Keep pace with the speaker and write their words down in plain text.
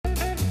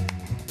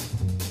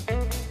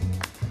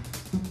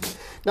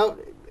Now,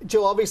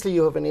 Joe, obviously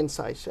you have an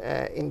insight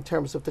in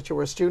terms of that you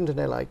were a student in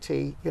LIT,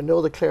 you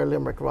know the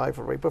Clare-Limerick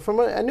rivalry, but from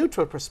a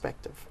neutral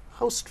perspective,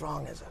 how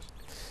strong is it?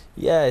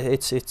 Yeah,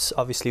 it's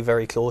obviously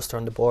very close. They're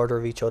on the border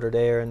of each other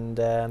there, and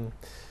a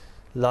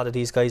lot of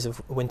these guys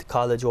have went to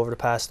college over the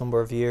past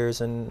number of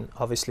years, and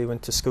obviously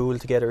went to school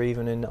together,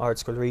 even in Art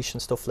School Rushe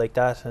and stuff like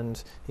that.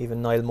 And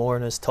even Niall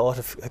Moran has taught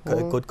a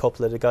good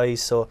couple of the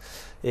guys, so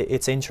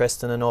it's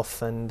interesting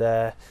enough. And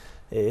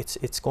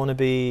it's going to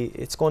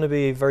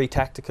be very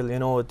tactical. You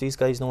know, these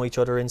guys know each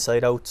other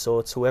inside out, so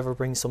it's whoever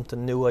brings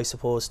something new, I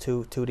suppose,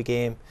 to the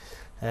game.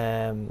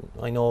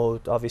 I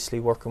know, obviously,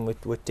 working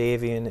with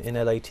Davy in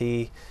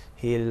LIT,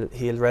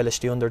 he'll relish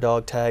the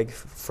underdog tag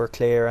for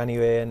Clare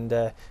anyway, and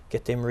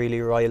get them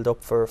really riled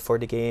up for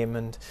the game.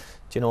 And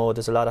you know,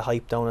 there's a lot of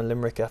hype down in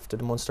Limerick after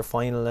the Munster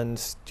final, and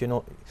you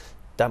know,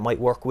 that might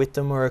work with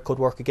them or it could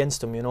work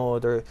against them. You know,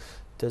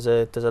 there's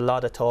a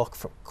lot of talk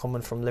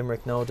coming from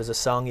Limerick now. There's a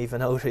song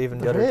even out the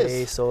other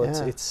day, so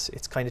yeah.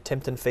 it's kind of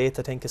tempting fate,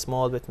 I think, a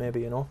small bit maybe.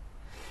 You know.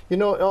 You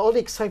know, all the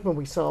excitement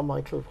we saw,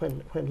 Michael,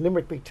 when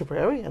Limerick beat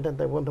Tipperary and then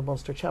they won the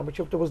Munster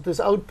Championship, there was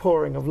this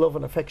outpouring of love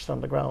and affection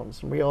on the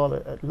grounds, and we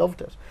all loved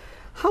it.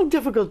 How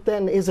difficult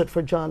then is it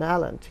for John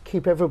Allen to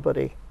keep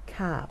everybody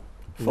calm,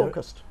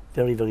 focused?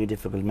 Very, very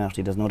difficult,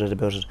 Marty. There's no doubt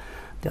about it.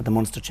 They're the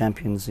Munster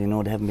champions. You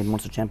know, they haven't been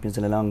Munster champions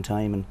in a long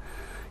time, and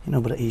you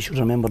know, but you should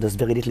remember there's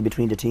very little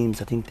between the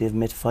teams. I think they've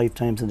met 5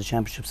 times in the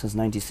championship since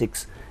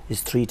 '96.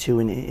 It's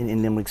 3-2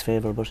 in Limerick's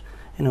favour, but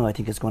you know, I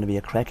think it's going to be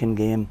a cracking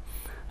game.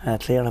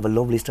 Clare have a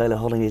lovely style of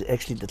hurling.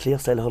 Actually, the Clare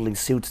style of hurling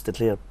suits the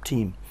Clare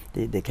team.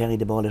 They carry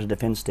the ball out of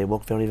defence. They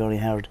work very, very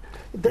hard.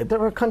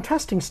 There are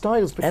contrasting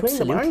styles between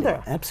them, aren't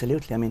there?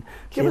 Absolutely. I mean,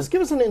 give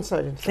us an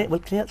insight into that. Well,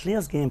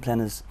 Clare's game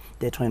plan is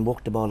they try and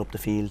work the ball up the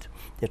field.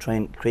 They try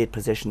and create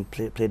possession,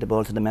 play the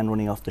ball to the man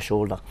running off the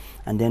shoulder,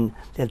 and then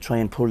they'll try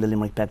and pull the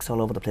Limerick backs all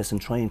over the place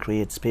and try and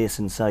create space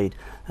inside.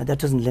 And that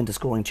doesn't lend to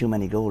scoring too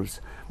many goals.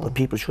 But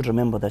people should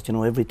remember that, you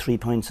know, every 3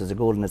 points is a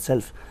goal in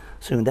itself.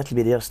 So that'll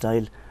be their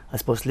style. I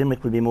suppose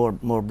Limerick will be more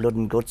blood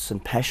and guts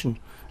and passion.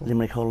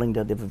 Limerick hurling, they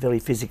have a very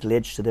physical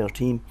edge to their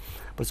team,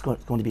 but it's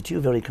going to be 2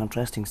 very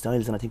contrasting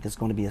styles, and I think it's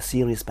going to be a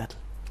serious battle.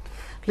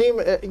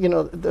 Liam, you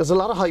know, there's a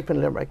lot of hype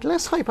in Limerick.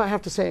 Less hype, I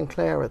have to say, in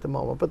Clare at the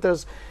moment, but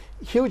there's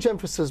huge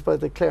emphasis by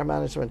the Clare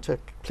management to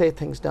play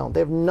things down. They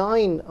have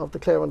 9 of the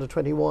Clare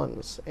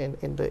under-21s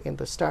in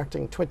the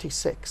starting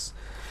 26.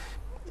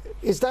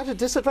 Is that a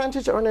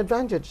disadvantage or an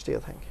advantage, do you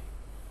think?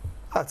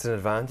 That's an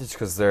advantage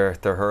because they're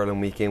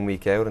hurling week in,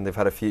 week out, and they've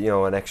had a few, you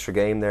know, an extra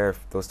game there.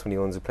 Those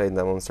 21s who played in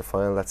that Munster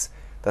final,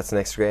 that's an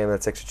extra game,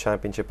 that's extra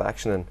championship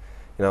action. And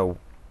you know,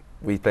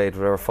 we played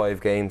whatever 5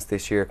 games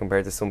this year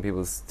compared to some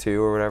people's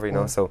 2 or whatever, you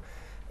know. So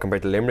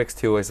compared to Limerick's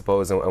 2, I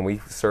suppose, and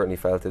we certainly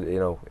felt it. You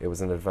know, it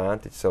was an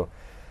advantage. So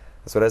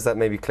as that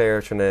maybe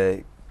Clare trying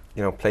to,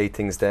 you know, play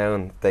things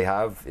down, they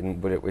have,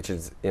 which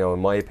is, you know,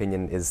 in my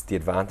opinion, is the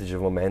advantage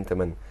of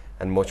momentum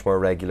and much more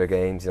regular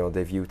games. You know,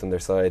 they've youth on their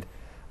side.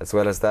 As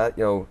well as that,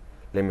 you know,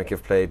 Limerick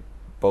have played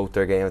both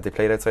their games. They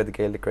played outside the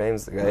Gaelic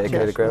grounds.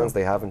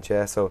 They haven't,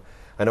 yeah. So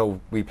I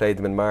know we played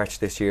them in March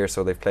this year,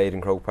 so they've played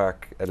in Croke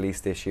Park at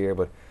least this year.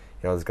 But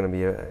you know, there's going to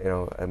be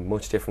a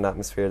much different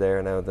atmosphere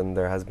there now than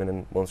there has been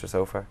in Munster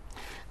so far.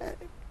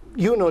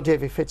 You know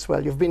Davy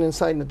Fitzwell. You've been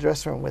inside in the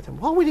dressing room with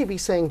him. What would he be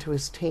saying to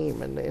his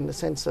team in the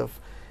sense of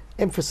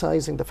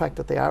emphasising the fact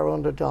that they are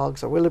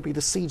underdogs, or will it be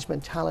the siege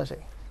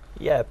mentality?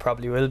 Yeah,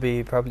 probably will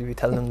be. Probably be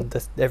telling them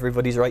that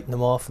everybody's writing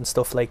them off and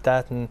stuff like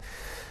that.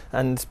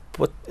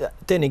 But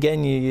then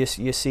again, you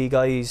see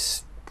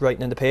guys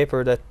writing in the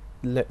paper that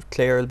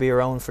Clare will be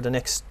around for the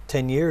next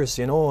 10 years,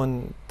 you know,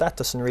 and that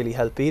doesn't really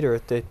help either.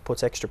 It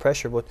puts extra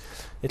pressure. But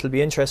it'll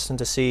be interesting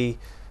to see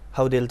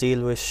how they'll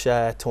deal with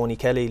Tony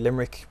Kelly.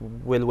 Limerick,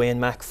 will Wayne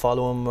Mack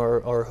follow him,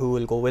 or who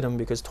will go with him?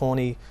 Because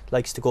Tony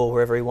likes to go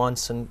wherever he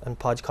wants, and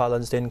Podge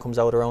Collins then comes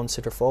out around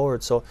centre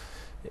forward. So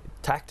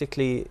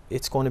tactically,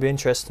 it's going to be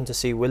interesting to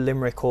see, will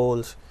Limerick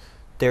hold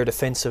their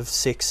defensive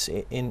 6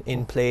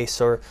 in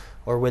place, or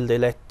will they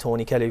let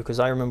Tony Kelly? Because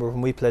I remember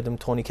when we played them,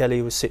 Tony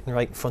Kelly was sitting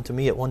right in front of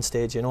me at one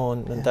stage, you know,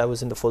 and that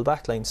was in the full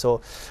back line. So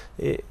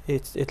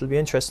it'll be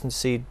interesting to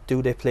see,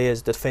 do they play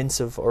as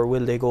defensive, or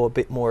will they go a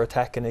bit more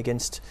attacking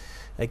against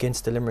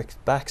the Limerick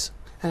backs?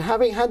 And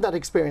having had that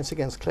experience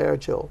against Clare,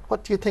 Joe,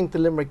 what do you think the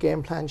Limerick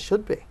game plan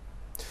should be?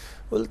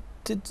 Well,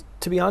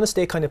 to be honest,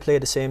 they kind of play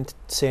the same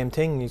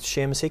thing.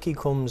 Seamus Hickey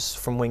comes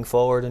from wing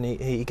forward, and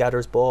he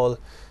gathers ball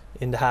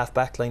in the half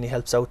back line. He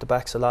helps out the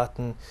backs a lot,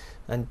 and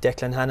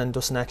Declan Hannon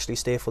doesn't actually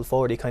stay full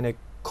forward. He kind of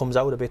comes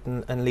out a bit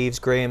and leaves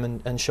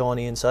Graham and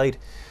Shawnee inside.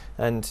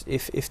 And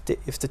if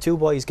the 2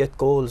 boys get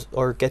goals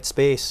or get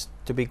space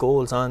to be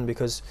goals on,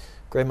 because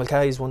Graham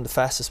Mulcahy is one of the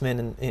fastest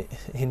men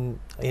in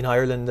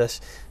Ireland,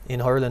 in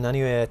hurling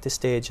anyway at this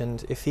stage,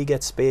 and if he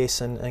gets space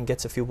and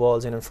gets a few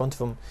balls in front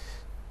of him,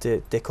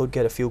 they could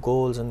get a few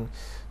goals. And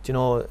you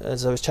know,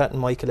 as I was chatting to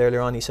Michael earlier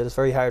on, he said it's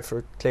very hard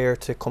for Clare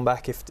to come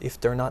back if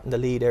they're not in the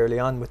lead early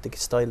on with the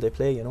style they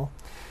play, you know.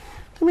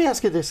 Let me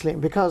ask you this,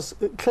 Liam, because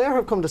Clare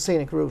have come the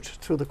scenic route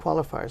through the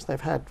qualifiers. They've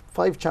had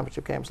 5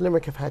 championship games.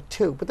 Limerick have had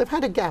 2, but they've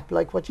had a gap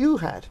like what you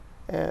had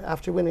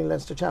after winning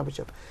Leinster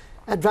Championship.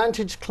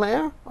 Advantage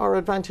Clare or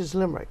advantage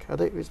Limerick?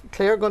 Is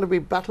Clare going to be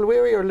battle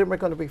weary or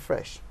Limerick going to be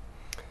fresh?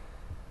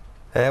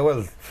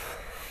 Well,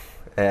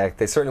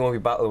 they certainly won't be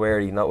battle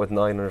weary, not with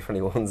 9 under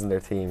 21s in their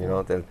team. You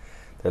know, they're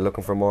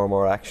looking for more and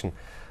more action.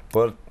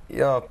 But you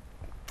know,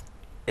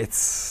 it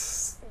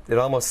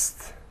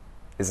almost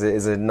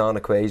is a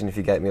non-equation, if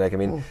you get me. Like, I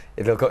mean,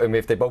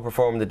 if they both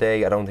perform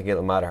today, I don't think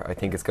it'll matter. I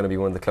think it's going to be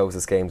one of the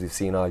closest games we've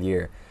seen all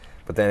year.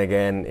 But then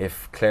again,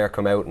 if Clare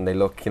come out and they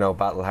look, you know,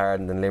 battle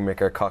hardened, and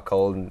Limerick are cock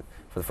cold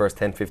for the first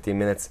 10-15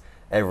 minutes,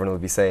 everyone will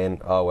be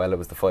saying, oh well, it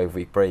was the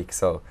 5-week break.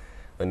 So,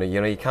 you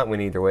know, you can't win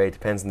either way. It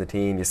depends on the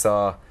team. You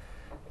saw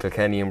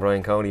Kilkenny and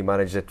Brian Coney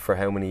managed it for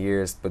how many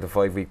years with the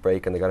 5-week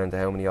break, and they got into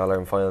how many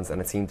All-Ireland finals,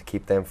 and it seemed to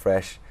keep them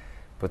fresh.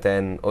 But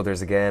then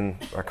others again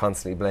are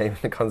constantly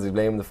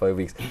blaming the 5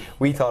 weeks.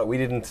 We thought we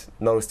didn't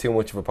notice too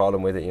much of a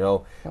problem with it. You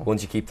know,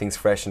 once you keep things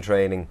fresh in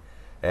training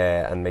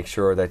and make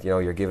sure that, you know,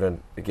 you're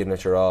giving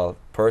it your all.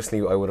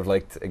 Personally, I would have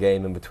liked a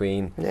game in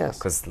between. Yes.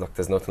 Because look,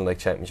 there's nothing like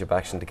championship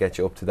action to get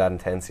you up to that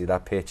intensity,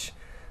 that pitch.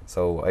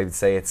 So I would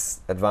say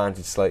it's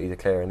advantage slightly to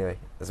Clare anyway.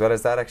 As well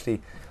as that,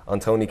 actually, on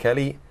Tony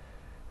Kelly,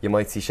 you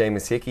might see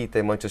Seamus Hickey.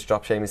 They might just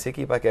drop Seamus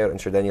Hickey back out,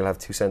 and sure, then you'll have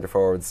 2 centre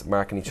forwards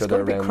marking each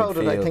other around midfield. It's going to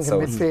be crowded, I think, so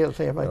in midfield.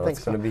 Liam, I think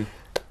so. Be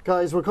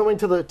Guys, we're coming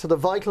to the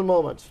vital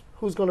moment.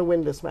 Who's going to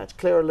win this match?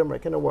 Clare or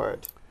Limerick? In a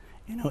word.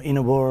 You know, in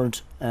a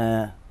word,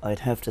 I'd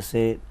have to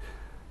say it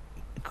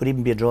could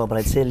even be a draw, but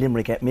I'd say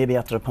Limerick, maybe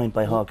after a point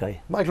by Hawkeye.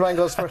 Michael Ryan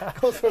goes for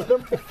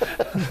Limerick.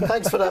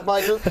 Thanks for that,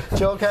 Michael.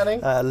 Joe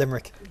Canning?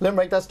 Limerick.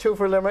 Limerick, that's 2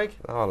 for Limerick.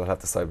 Oh, I'll have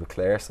to side with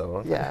Clare,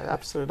 so. Yeah,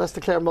 absolutely. That's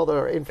the Clare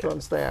mother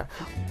influence there.